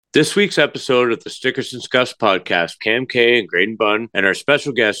This week's episode of the Stickers and Scuffs podcast, Cam K and Graydon Bunn, and our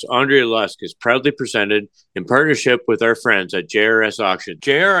special guest, Aundrea Lusk, is proudly presented in partnership with our friends at JRS Auctions.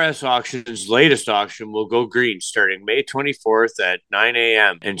 JRS Auctions' latest auction will go green starting May 24th at 9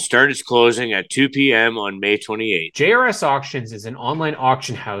 a.m. and start its closing at 2 p.m. on May 28th. JRS Auctions is an online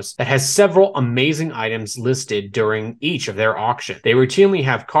auction house that has several amazing items listed during each of their auctions. They routinely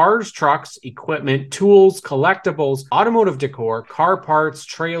have cars, trucks, equipment, tools, collectibles, automotive decor, car parts,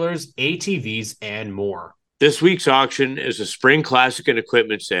 trailers, ATVs, and more. This week's auction is a spring classic and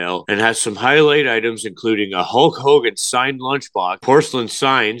equipment sale and has some highlight items including a Hulk Hogan signed lunchbox, porcelain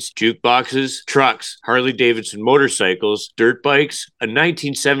signs, jukeboxes, trucks, Harley-Davidson motorcycles, dirt bikes, a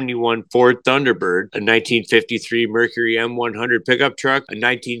 1971 Ford Thunderbird, a 1953 Mercury M100 pickup truck, a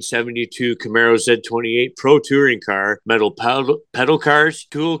 1972 Camaro Z28 Pro Touring car, metal pedal cars,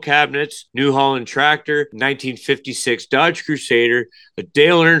 tool cabinets, New Holland tractor, 1956 Dodge Crusader, a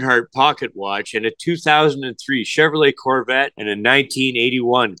Dale Earnhardt pocket watch, and a 2003 Chevrolet Corvette and a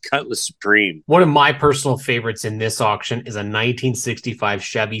 1981 Cutlass Supreme. One of my personal favorites in this auction is a 1965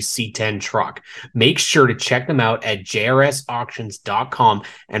 Chevy C10 truck. Make sure to check them out at jrsauctions.com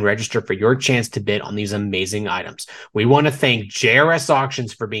and register for your chance to bid on these amazing items. We want to thank JRS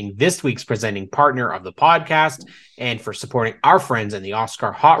Auctions for being this week's presenting partner of the podcast and for supporting our friends in the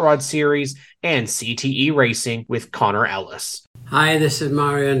Oscar Hot Rod Series and CTE Racing with Connor Ellis. Hi, this is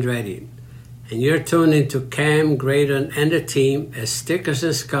Mario Andretti, and you're tuned into Cam Graydon and the team at Stickers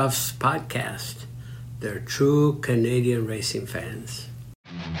and Scuffs podcast. They're true Canadian racing fans.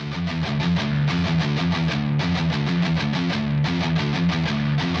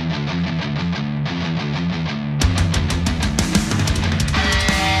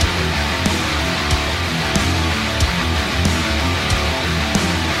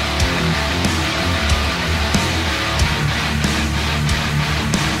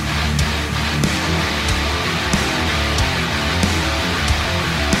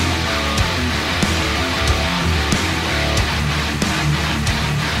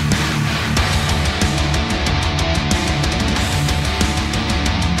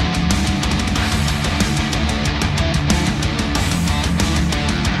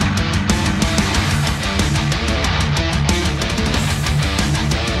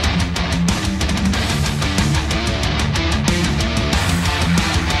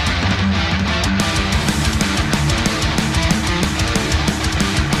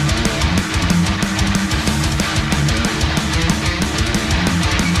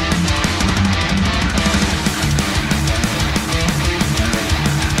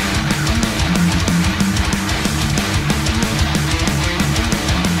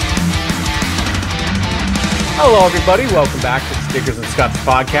 Hello, everybody. Welcome back to the Stickers and Scuffs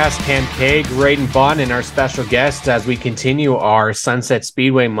podcast. Cam K, Graydon Bunn, and our special guest as we continue our Sunset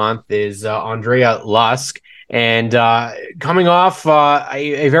Speedway month is Aundrea Lusk. And coming off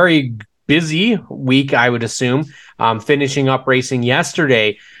a very busy week, I would assume, finishing up racing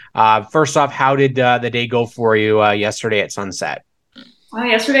yesterday. First off, how did the day go for you yesterday at Sunset? Well,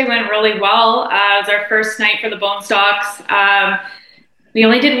 yesterday went really well. It was our first night for the Bone Stocks. We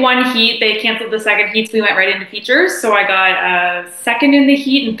only did one heat. They canceled the second heat, so we went right into features. So I got second in the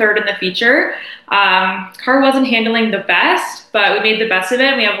heat and third in the feature. Car wasn't handling the best, but we made the best of it.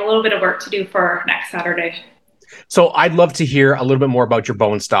 And we have a little bit of work to do for next Saturday. So I'd love to hear a little bit more about your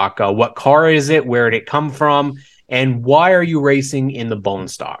bone stock. What car is it? Where did it come from? And why are you racing in the bone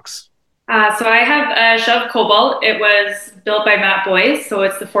stocks? So I have a Shove Cobalt. It was built by Matt Boyce. So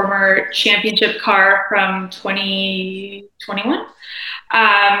it's the former championship car from 2021.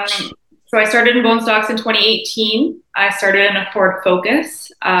 So I started in bone stocks in 2018. I started in a Ford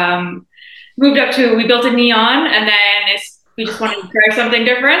Focus. We built a Neon, and then we just wanted to try something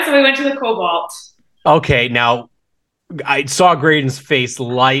different. So we went to the Cobalt. Okay, now I saw Graydon's face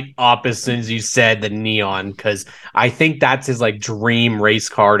light up as soon as you said the Neon, because I think that's his dream race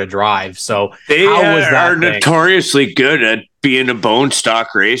car to drive. So they how was that are notoriously good at being a bone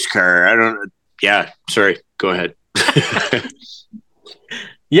stock race car. Sorry, go ahead.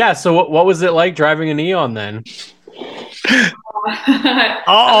 Yeah, so what was it like driving a Neon then?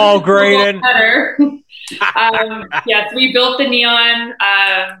 Graydon. Yes, we built the Neon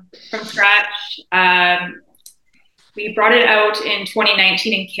from scratch. We brought it out in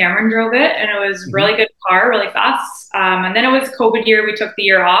 2019 and Cameron drove it, and it was a really good car, really fast. And then it was COVID year. We took the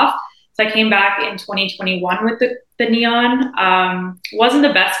year off. So I came back in 2021 with the Neon. Wasn't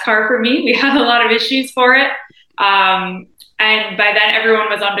the best car for me. We had a lot of issues for it. And by then everyone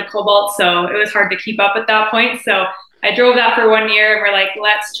was onto Cobalt, so it was hard to keep up at that point. So I drove that for 1 year and we're like,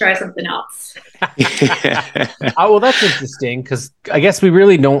 let's try something else. Well, that's interesting because I guess we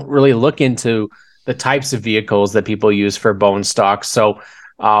really don't really look into the types of vehicles that people use for bone stock. So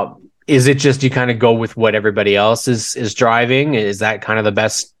is it just you kind of go with what everybody else is driving? Is that kind of the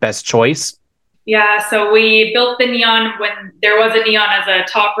best choice? Yeah, so we built the Neon when there was a Neon as a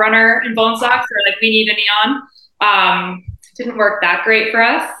top runner in bone stocks. So like, we need a Neon. Didn't work that great for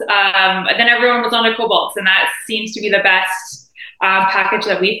us. But then everyone was on the Cobalts, and that seems to be the best package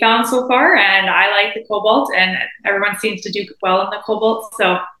that we've found so far. And I like the Cobalt, and everyone seems to do well in the Cobalt,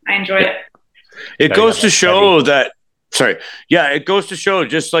 so I enjoy it. It goes to show that. Sorry. Yeah, it goes to show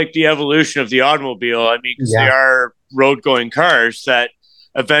just like the evolution of the automobile. I mean, because they are road-going cars that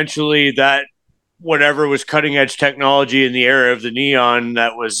eventually that whatever was cutting-edge technology in the era of the Neon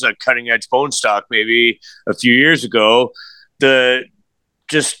that was a cutting-edge bone stock maybe a few years ago, the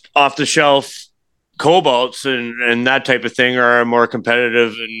just off-the-shelf Cobalts and that type of thing are more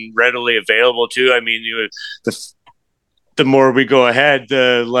competitive and readily available too. I mean, the more we go ahead,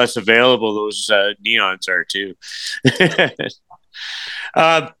 the less available those Neons are too.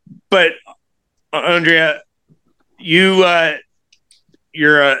 But Aundrea,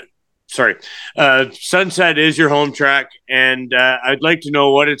 Sunset is your home track, and I'd like to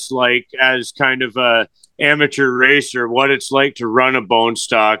know what it's like as kind of a amateur racer, what it's like to run a bone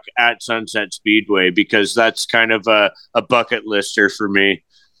stock at Sunset Speedway, because that's kind of a bucket lister for me.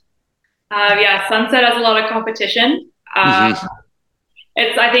 Yeah, Sunset has a lot of competition. I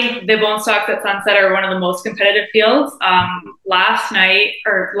think the bone stocks at Sunset are one of the most competitive fields. Last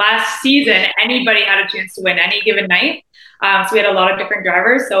season, anybody had a chance to win any given night. So we had a lot of different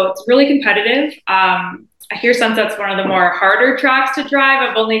drivers. So it's really competitive. I hear Sunset's one of the more harder tracks to drive.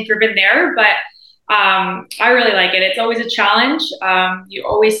 I've only driven there, but I really like it. It's always a challenge. You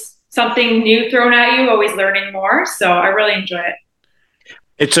always something new thrown at you, always learning more. So I really enjoy it.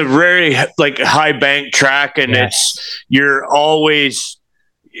 It's a very high bank track, and it seems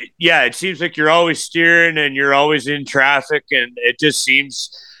like you're always steering and you're always in traffic, and it just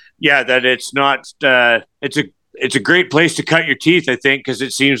seems, that it's not, it's a great place to cut your teeth, I think, because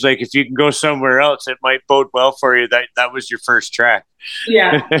it seems like if you can go somewhere else, it might bode well for you that was your first track.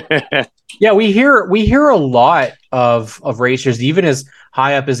 Yeah. Yeah, we hear a lot of racers, even as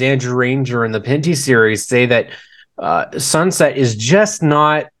high up as Andrew Ranger in the Pinty series, say that Sunset is just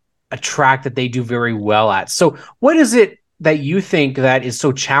not a track that they do very well at. So what is it that you think that is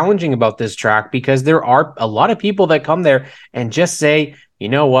so challenging about this track? Because there are a lot of people that come there and just say, you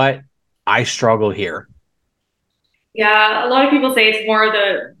know what, I struggle here. Yeah, a lot of people say it's more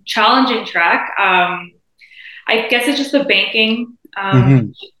the challenging track. I guess it's just the banking.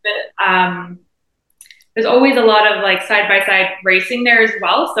 There's always a lot of side-by-side racing there as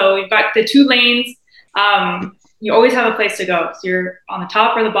well. So you've got the two lanes. You always have a place to go. So you're on the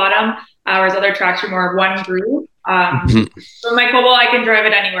top or the bottom, whereas other tracks are more of one groove. So my Cobalt, I can drive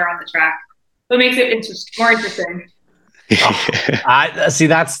it anywhere on the track. So it makes it more interesting. See,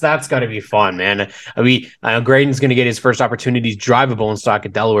 that's got to be fun, man. I mean, Graydon's going to get his first opportunity to drive a bone stock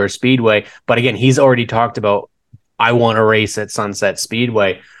at Delaware Speedway, but again, he's already talked about, I want to race at Sunset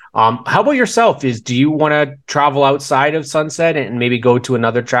Speedway. How about yourself? Do you want to travel outside of Sunset and maybe go to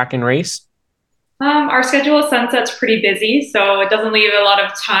another track and race? Our schedule at Sunset's pretty busy, so it doesn't leave a lot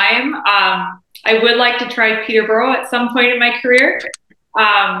of time. I would like to try Peterborough at some point in my career.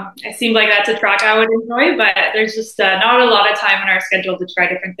 It seemed like that's a track I would enjoy, but there's just not a lot of time in our schedule to try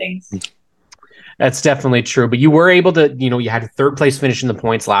different things. That's definitely true. But you were able to, you had a third place finish in the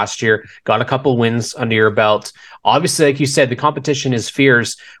points last year, got a couple wins under your belt. Obviously, like you said, the competition is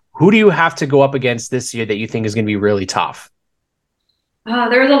fierce. Who do you have to go up against this year that you think is going to be really tough?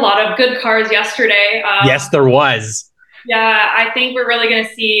 There was a lot of good cars yesterday. Yes, there was. Yeah, I think we're really going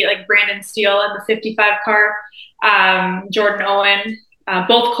to see Brandon Steele in the 55 car, Jordan Owen,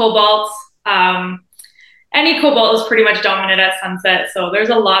 both Cobalts. Any Cobalt is pretty much dominant at Sunset, so there's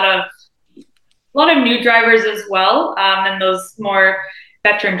a lot of new drivers as well, and those more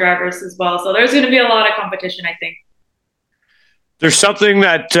veteran drivers as well. So there's going to be a lot of competition, I think. There's something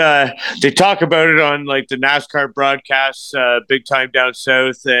that they talk about it on the NASCAR broadcasts, big time down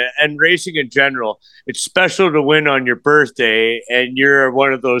south, and racing in general. It's special to win on your birthday, and you're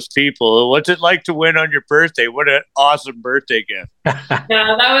one of those people. What's it like to win on your birthday? What an awesome birthday gift.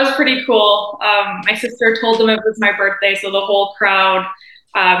 Yeah, that was pretty cool. My sister told them it was my birthday, so the whole crowd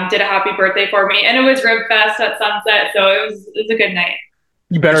did a happy birthday for me, and it was Rib Fest at Sunset, so it was a good night.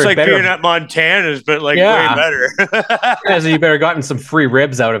 It's like being at Montana's, but way better. Yeah, so you better gotten some free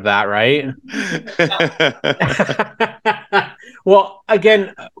ribs out of that, right? Well,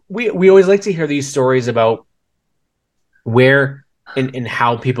 again, we always like to hear these stories about where and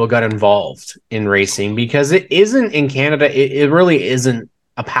how people got involved in racing, because it isn't in Canada. It really isn't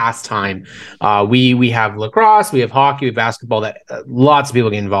a pastime. We have lacrosse, we have hockey, we have basketball that lots of people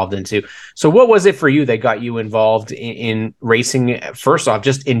get involved into. So what was it for you that got you involved in racing, first off,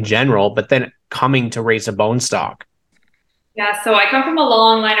 just in general, but then coming to race a bone stock? Yeah, so I come from a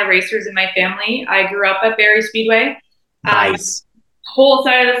long line of racers in my family. I grew up at Barrie Speedway. Nice. Whole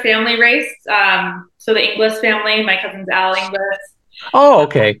side of the family raced. So the Inglis family, my cousin's Al Inglis. Oh,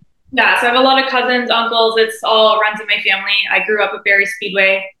 okay. Yeah, so I have a lot of cousins, uncles. It's all runs in my family. I grew up at Barrie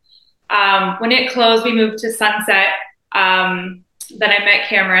Speedway. When it closed, we moved to Sunset. Then I met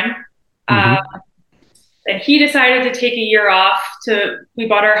Cameron. And he decided to take a year off we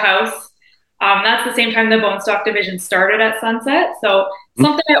bought our house. That's the same time the bone stock division started at Sunset. So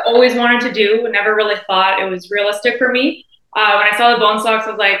something I always wanted to do, never really thought it was realistic for me. When I saw the bone stocks,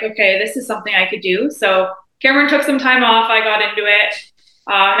 I was like, okay, this is something I could do. So Cameron took some time off. I got into it.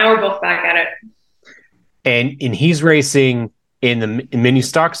 Now we're both back at it. And he's racing in the mini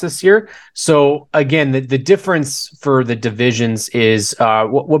stocks this year. So again, the difference for the divisions is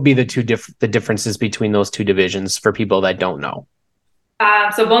what would be the differences between those two divisions for people that don't know?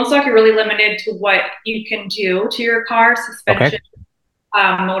 So bone stock, you're really limited to what you can do to your car, suspension,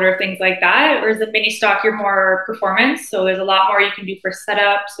 motor, things like that. Whereas the mini stock, you're more performance. So there's a lot more you can do for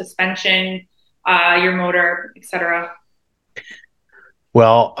setup, suspension, your motor, etc.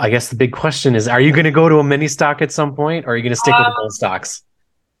 Well, I guess the big question is, are you going to go to a mini stock at some point, or are you going to stick with the bone stocks?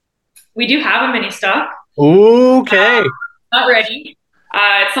 We do have a mini stock. Okay. Not ready.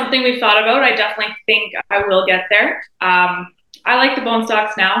 It's something we've thought about. I definitely think I will get there. I like the bone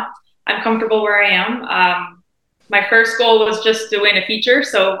stocks now. I'm comfortable where I am. My first goal was just to win a feature,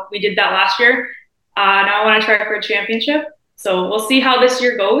 so we did that last year. Now I want to try for a championship. So we'll see how this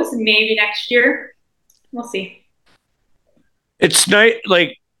year goes. Maybe next year. We'll see. It's nice,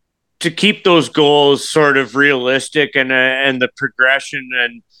 like, to keep those goals sort of realistic and the progression,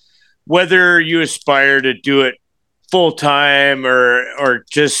 and whether you aspire to do it full time or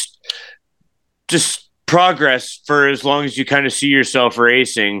just progress for as long as you kind of see yourself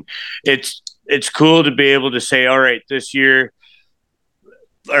racing. It's cool to be able to say, all right, this year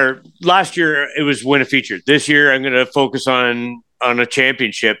or last year it was win a feature. This year I'm going to focus on a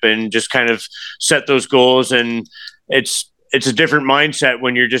championship and just kind of set those goals. And it's a different mindset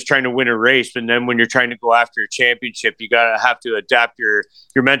when you're just trying to win a race. And then when you're trying to go after a championship, you have to adapt your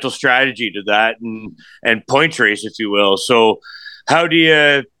mental strategy to that and points race, if you will. So how do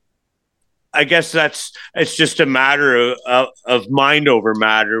you, I guess it's just a matter of mind over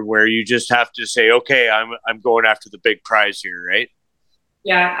matter, where you just have to say, okay, I'm going after the big prize here. Right.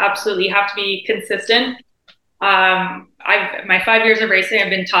 Yeah, absolutely. You have to be consistent. My 5 years of racing, I've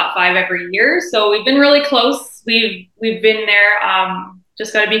been top 5 every year. So we've been really close. We've been there.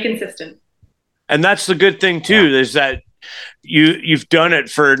 Just got to be consistent. And that's the good thing too, is that you've done it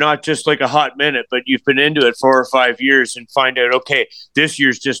for not just like a hot minute, but you've been into it 4 or 5 years and find out, okay, this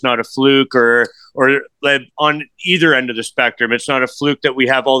year's just not a fluke, or on either end of the spectrum. It's not a fluke that we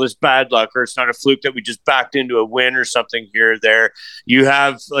have all this bad luck, or it's not a fluke that we just backed into a win or something here or there. You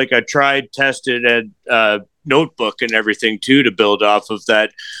have like a tried, tested, and notebook and everything too to build off of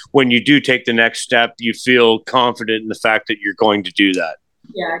that. When you do take the next step, you feel confident in the fact that you're going to do that.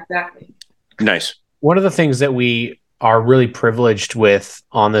 Yeah, exactly. Nice. One of the things that we are really privileged with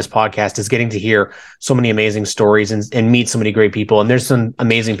on this podcast is getting to hear so many amazing stories and meet so many great people. And there's some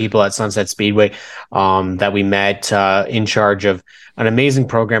amazing people at Sunset Speedway that we met in charge of an amazing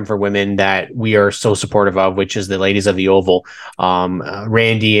program for women that we are so supportive of, which is the Ladies of the Oval,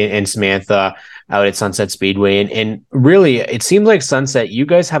 Randy and Samantha out at Sunset Speedway. And really, it seems like Sunset, you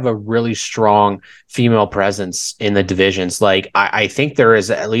guys have a really strong female presence in the divisions. Like, I think there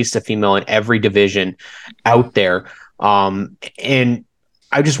is at least a female in every division out there. And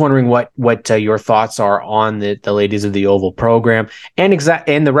I'm just wondering what your thoughts are on the Ladies of the Oval program and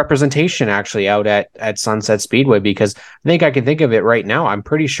the representation actually out at Sunset Speedway, because I think I can think of it right now. I'm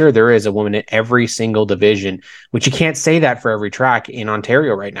pretty sure there is a woman in every single division, which you can't say that for every track in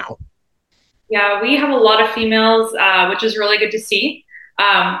Ontario right now. Yeah, we have a lot of females, which is really good to see.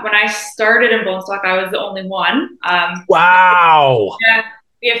 When I started in bone stock, I was the only one. Wow. Yeah,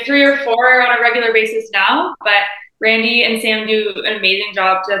 we have 3 or 4 on a regular basis now, but Randy and Sam do an amazing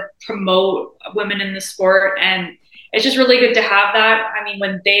job to promote women in the sport, and it's just really good to have that. I mean,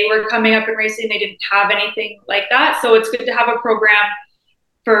 when they were coming up in racing, they didn't have anything like that, so it's good to have a program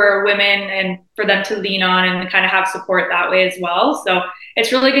for women and for them to lean on and kind of have support that way as well. So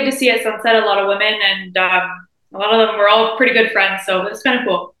it's really good to see at Sunset a lot of women, and a lot of them were all pretty good friends, so it's kind of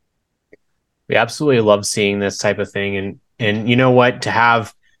cool. We absolutely love seeing this type of thing. And you know what, to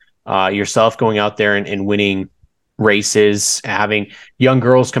have yourself going out there and winning races, having young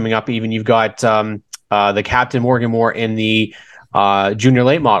girls coming up, even you've got the Captain Morgan Moore in the junior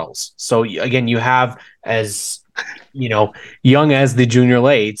late models. So again, you have, as young as the junior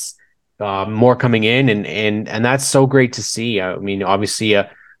lates, more coming in, and that's so great to see. I mean, obviously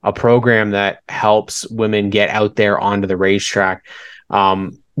a program that helps women get out there onto the racetrack.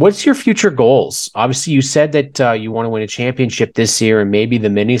 What's your future goals? Obviously, you said that you want to win a championship this year and maybe the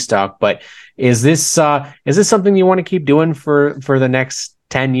mini stock, but is this something you want to keep doing for the next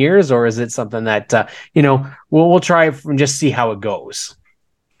 10 years, or is it something that we'll try and just see how it goes?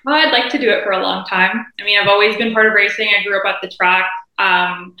 Well, I'd like to do it for a long time. I mean, I've always been part of racing. I grew up at the track.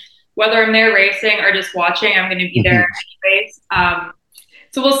 Whether I'm there racing or just watching, I'm going to be there anyways.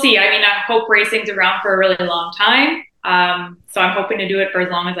 So we'll see. I mean, I hope racing's around for a really long time. So I'm hoping to do it for as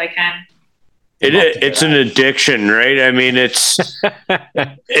long as I can. It's an addiction, right? I mean, it's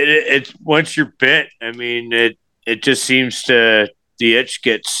once you're bit, I mean, it just seems the itch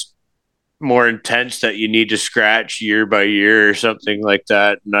gets more intense that you need to scratch year by year or something like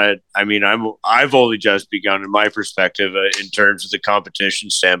that. And I've only just begun in my perspective in terms of the competition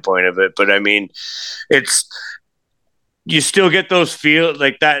standpoint of it. But I mean, you still get those feel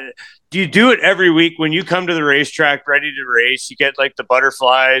like that. Do you do it every week when you come to the racetrack ready to race? You get like the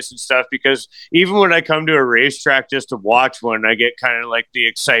butterflies and stuff, because even when I come to a racetrack just to watch one, I get kind of like the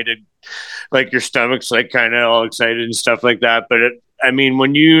excited, like your stomach's like kind of all excited and stuff like that. But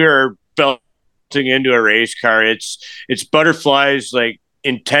when you are belting into a race car, it's butterflies, like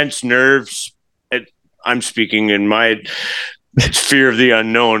intense nerves. I'm speaking in my it's fear of the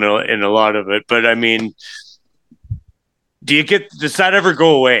unknown in a lot of it. But I mean, does that ever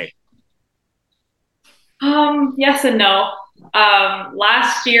go away? Yes and no.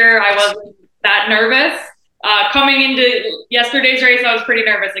 Last year I wasn't that nervous. Coming into yesterday's race, I was pretty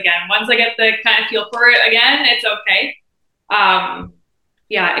nervous again. Once I get the kind of feel for it again, it's okay.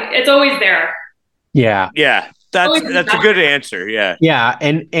 It's always there. Yeah. That's a good answer. Yeah. Yeah.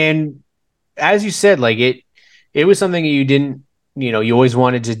 And as you said, like it was something you didn't, you always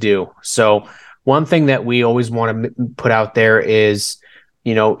wanted to do. So one thing that we always want to put out there is,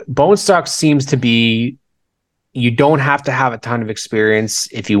 bone stock seems to be, you don't have to have a ton of experience.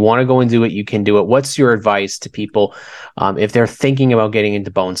 If you want to go and do it, you can do it. What's your advice to people if they're thinking about getting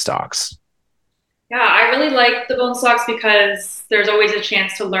into bone stocks? Yeah, I really like the bone stocks because there's always a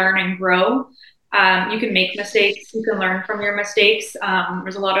chance to learn and grow. You can make mistakes. You can learn from your mistakes.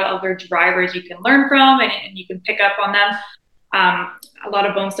 There's a lot of other drivers you can learn from, and you can pick up on them. A lot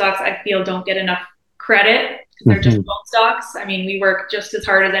of bone stocks, I feel, don't get enough credit. They're just bone stocks. I mean, we work just as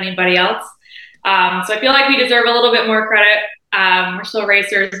hard as anybody else. So I feel like we deserve a little bit more credit. We're still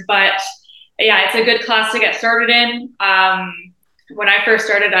racers, but yeah, it's a good class to get started in. When I first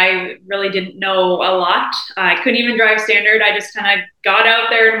started, I really didn't know a lot. I couldn't even drive standard. I just kind of got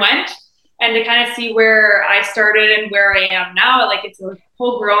out there and went. And to kind of see where I started and where I am now, like, it's a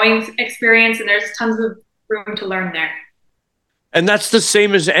whole growing experience, and there's tons of room to learn there. And that's the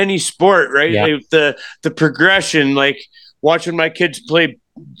same as any sport, right? Yeah. Like the progression, like watching my kids play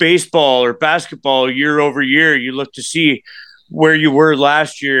baseball or basketball year over year, you look to see where you were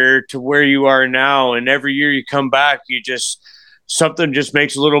last year to where you are now. And every year you come back, something just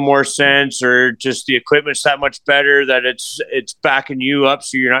makes a little more sense, or just the equipment's that much better that it's backing you up,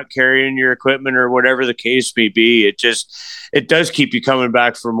 so you're not carrying your equipment, or whatever the case may be. It does keep you coming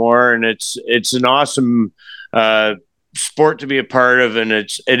back for more, and it's an awesome sport to be a part of, and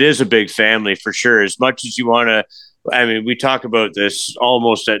it is a big family for sure. As much as you want to, I mean, we talk about this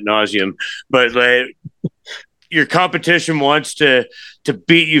almost ad nauseum, but like, your competition wants to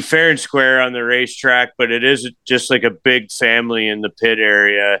beat you fair and square on the racetrack, but it is just like a big family in the pit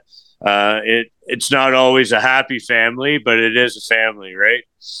area. It's not always a happy family, but it is a family, right?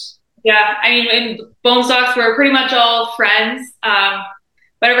 Yeah, I mean, in bone stocks, we're pretty much all friends.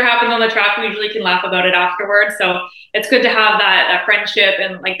 Whatever happens on the track, we usually can laugh about it afterwards. So it's good to have that friendship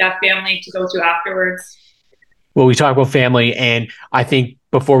and like that family to go to afterwards. Well, we talk about family, and I think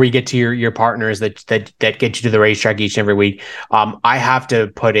before we get to your partners that get you to the racetrack each and every week, I have to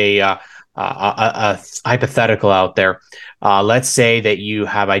put a hypothetical out there. Let's say that you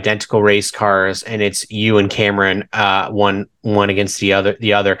have identical race cars, and it's you and Cameron, one against the other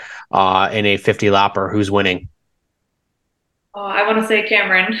in a 50 lapper. Who's winning? Oh, I want to say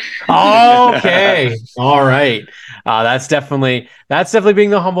Cameron. Oh, okay. All right. That's definitely being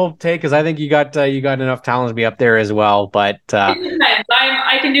the humble take, because I think you got enough talent to be up there as well. But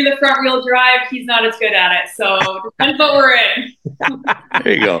I can do the front wheel drive. He's not as good at it, so depends what we're in.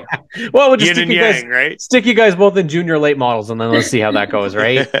 There you go. Well, we'll just Yin and yang, right? Stick you guys both in junior late models, and then let's see how that goes,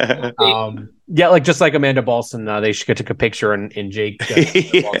 right? Yeah, just like Amanda Balson, they took a picture in Jake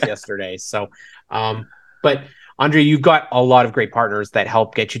yesterday. So, but Aundrea, you've got a lot of great partners that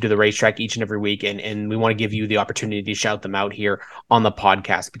help get you to the racetrack each and every week, and we want to give you the opportunity to shout them out here on the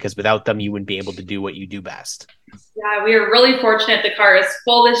podcast, because without them, you wouldn't be able to do what you do best. Yeah, we are really fortunate. The car is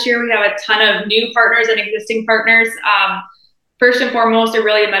full this year. We have a ton of new partners and existing partners. First and foremost,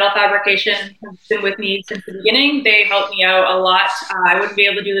 Aurelia Metal Fabrication has been with me since the beginning. They helped me out a lot. I wouldn't be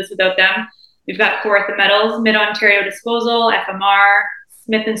able to do this without them. We've got Kawartha Metals, Mid-Ontario Disposal, FMR,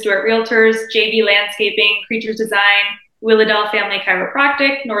 Smith & Stewart Realtors, JB Landscaping, Creatures Design, Willadell Family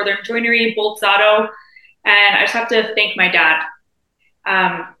Chiropractic, Northern Joinery, Bolts Auto, and I just have to thank my dad.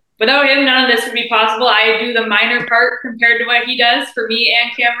 Without him, none of this would be possible. I do the minor part compared to what he does for me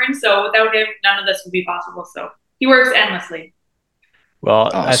and Cameron, so without him, none of this would be possible. So he works endlessly.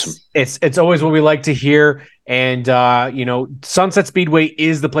 Well, awesome. It's always what we like to hear. And, Sunset Speedway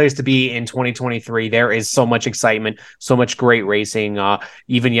is the place to be in 2023. There is so much excitement, so much great racing.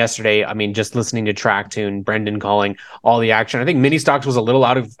 Even yesterday, I mean, just listening to Track Tune, Brendan calling all the action. I think Mini Stocks was a little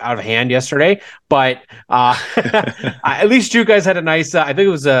out of hand yesterday, but at least you guys had a nice, I think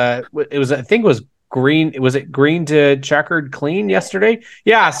it was green. Was it green to checkered clean yesterday?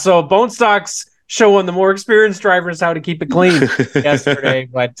 Yeah. So Bone Stocks showing the more experienced drivers how to keep it clean yesterday.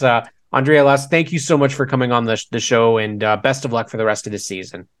 But Aundrea Lusk, thank you so much for coming on the show, and best of luck for the rest of the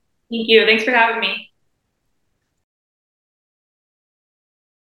season. Thank you. Thanks for having me.